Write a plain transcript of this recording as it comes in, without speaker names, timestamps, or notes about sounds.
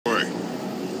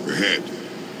ahead.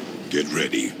 Get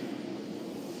ready.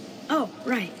 Oh,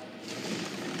 right.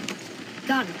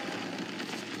 Got it.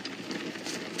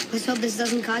 Let's hope this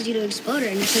doesn't cause you to explode or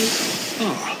anything.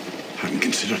 Oh, hadn't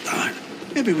considered that.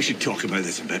 Maybe we should talk about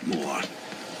this a bit more.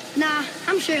 Nah,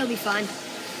 I'm sure you'll be fine.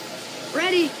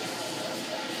 Ready?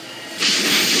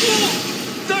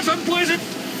 Oh, that's unpleasant!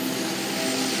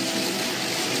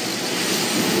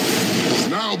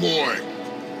 Now, boy!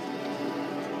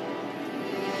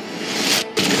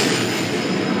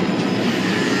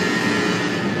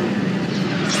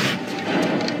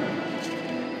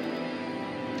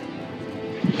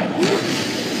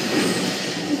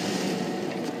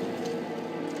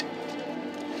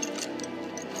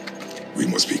 We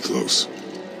must be close.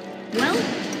 Well,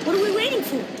 what are we waiting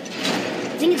for?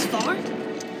 Think it's far?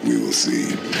 We will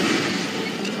see.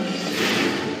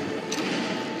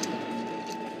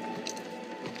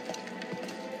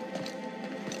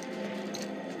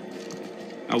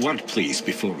 A word, please,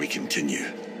 before we continue.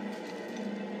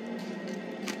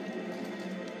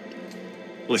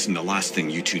 Listen, the last thing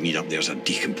you two need up there is a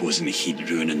decomposing heat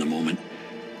ruining the moment.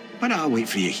 But I'll wait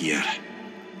for you here.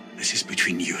 This is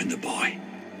between you and the boy.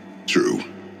 True.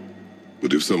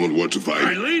 But if someone were to fight...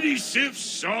 My lady Sif's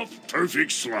soft,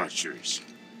 perfect sloshers.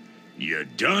 You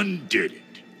done did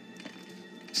it.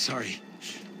 Sorry.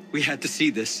 We had to see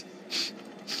this.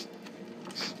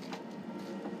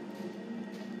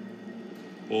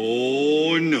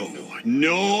 Oh, no.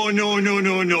 No.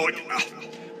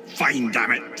 Fine,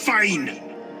 damn it. Fine.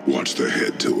 Watch the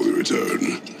head till we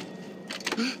return.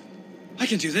 I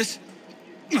can do this.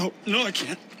 No, I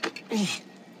can't. Oh.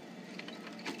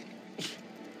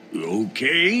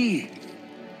 Okay.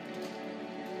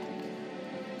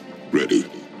 Ready.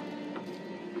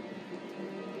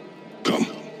 Come.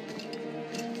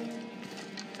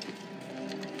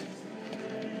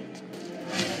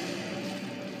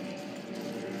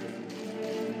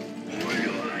 I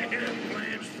have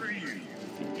plans for you.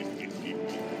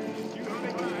 You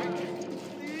coming back?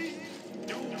 Please?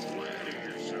 Don't flatter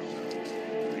yourself.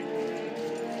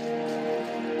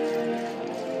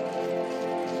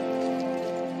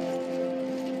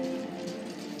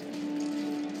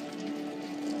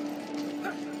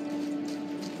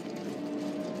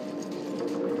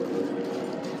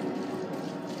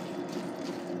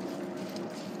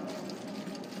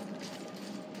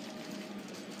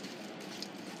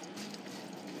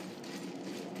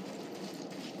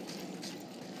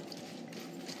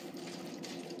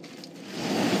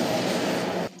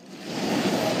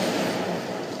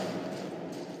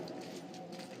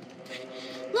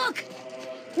 Look!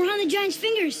 We're on the giant's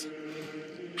fingers.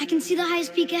 I can see the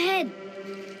highest peak ahead.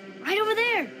 Right over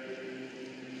there.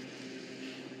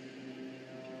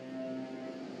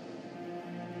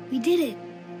 We did it.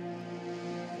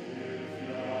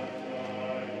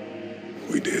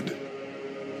 We did.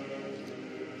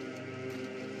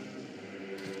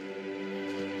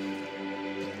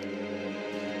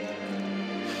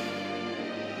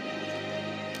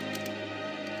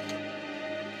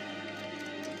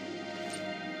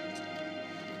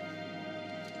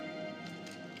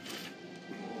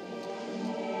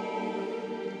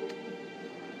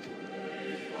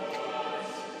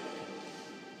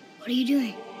 What are you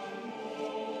doing?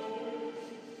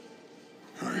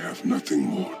 I have nothing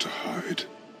more to hide.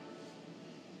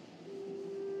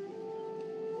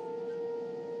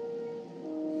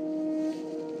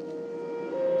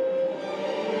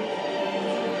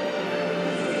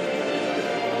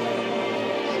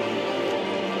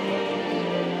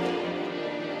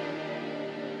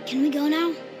 Can we go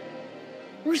now?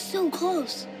 We're so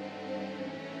close.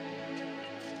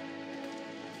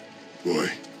 Boy.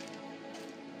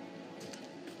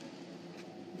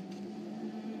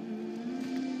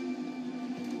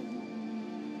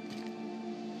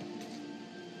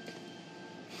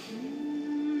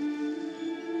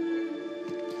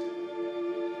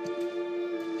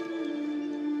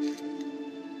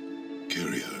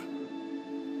 Carry her.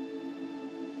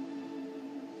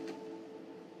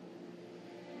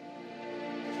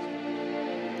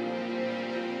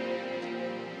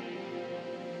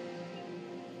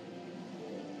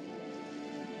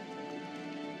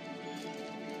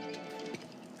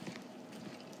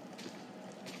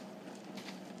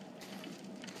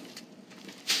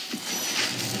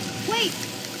 Wait!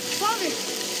 Father!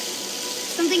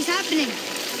 Something's happening.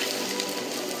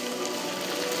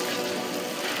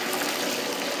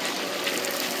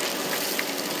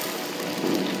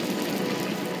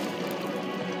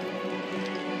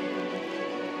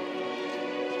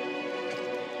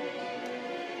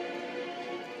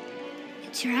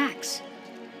 It's your axe.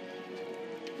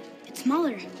 It's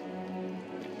smaller.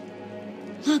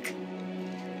 Look.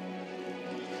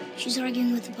 She's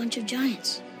arguing with a bunch of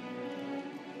giants.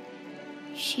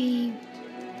 She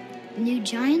knew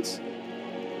giants?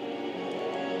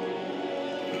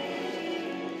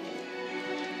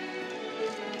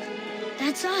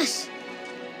 That's us.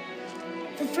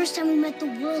 The first time we met the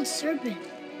world serpent.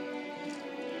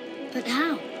 But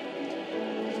how?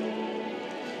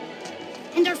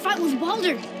 And our fight with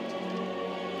Baldur.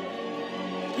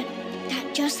 But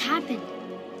that just happened.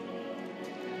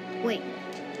 Wait.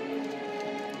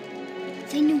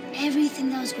 They knew everything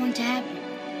that was going to happen.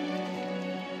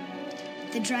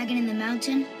 The dragon in the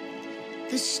mountain,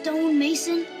 the stone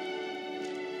mason,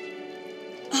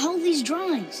 all these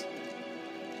drawings.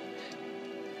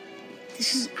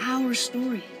 This is our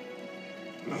story.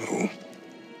 No.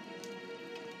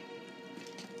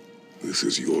 This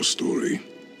is your story.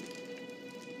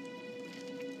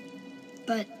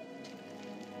 But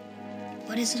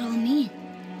what does it all mean?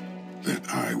 That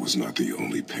I was not the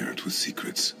only parent with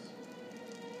secrets.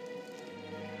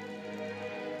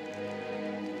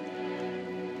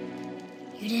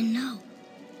 You didn't know.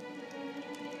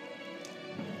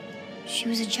 She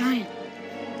was a giant.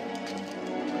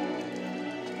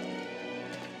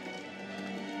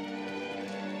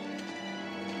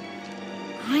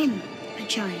 I'm a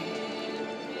giant.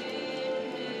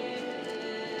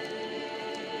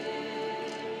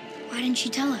 Why didn't she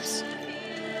tell us?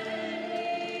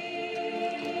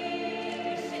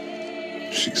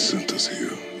 She sent us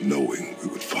here, knowing we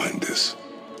would find this.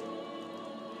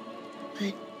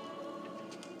 But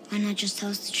why not just tell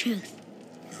us the truth?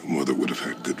 Your mother would have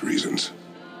had good reasons.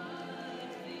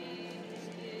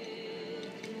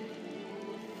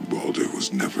 Baldur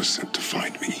was never sent to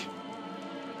find me.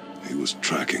 He was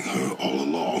tracking her all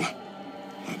along,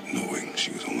 not knowing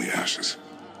she was only ashes.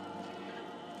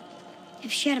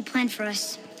 If she had a plan for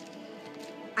us,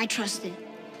 I trust it.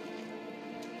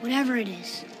 Whatever it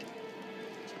is.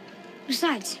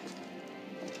 Besides,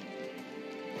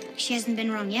 she hasn't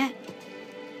been wrong yet.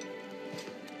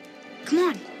 Come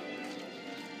on.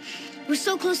 We're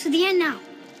so close to the end now.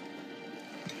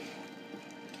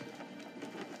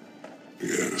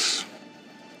 Yes.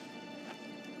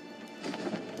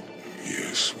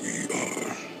 Yes, we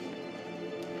are.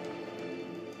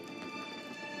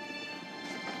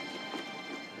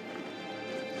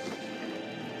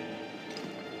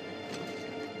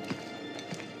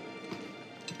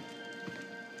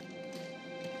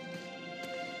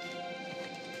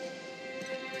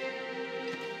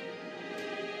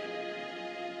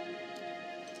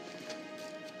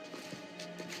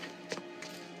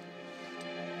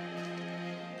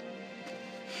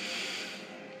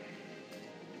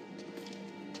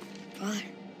 Father.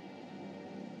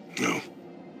 No.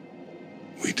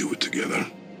 We do it together.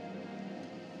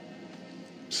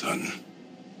 Son.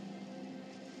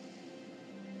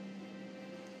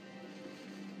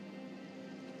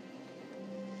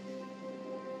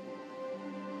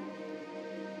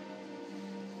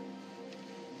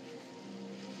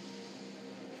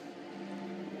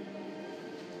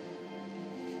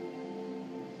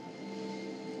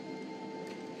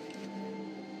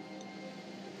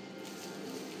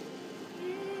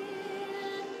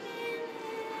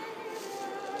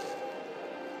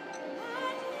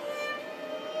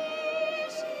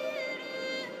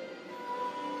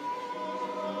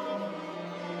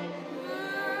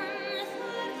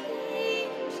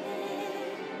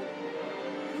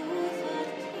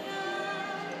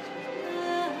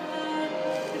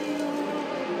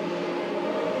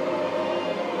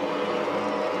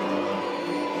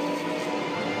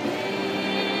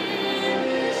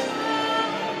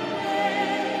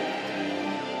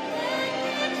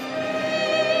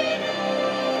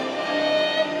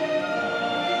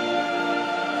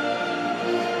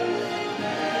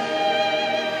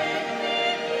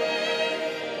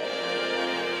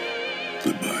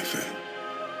 Goodbye, Faye.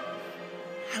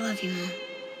 I love you, Mom.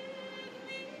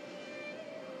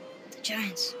 The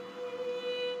giants.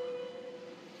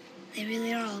 They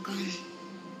really are all gone.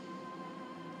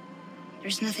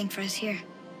 There's nothing for us here.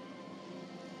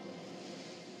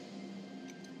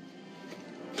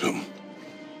 Come.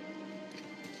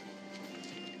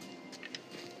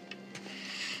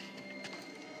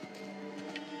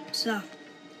 So,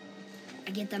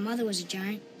 I get that Mother was a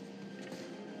giant,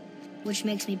 which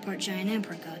makes me part giant and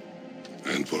part god.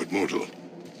 And part mortal.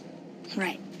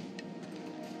 Right.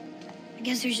 I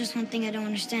guess there's just one thing I don't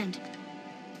understand.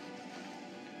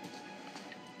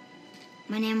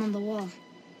 My name on the wall.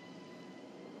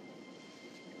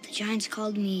 The giants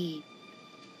called me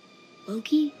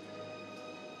Loki?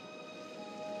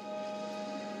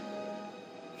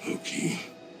 Loki.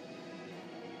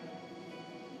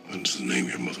 That's the name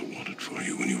your mother wanted for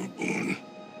you when you were born.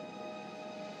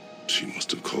 She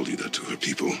must have called you that to her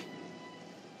people.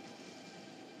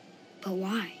 But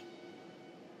why?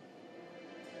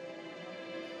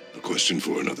 A question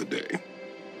for another day.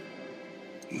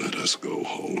 Let us go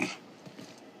home.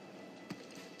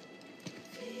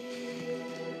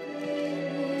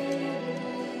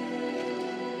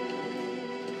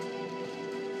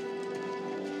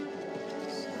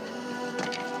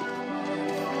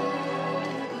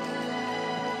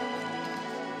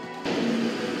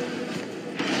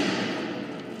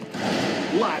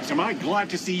 Lads, am I glad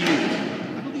to see you.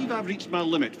 I believe I've reached my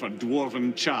limit for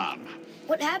dwarven charm.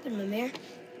 What happened, Mimir?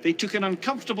 They took an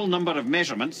uncomfortable number of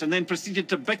measurements and then proceeded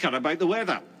to bicker about the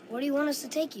weather. Where do you want us to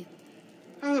take you?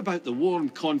 How about the warm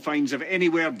confines of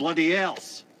anywhere bloody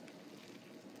else?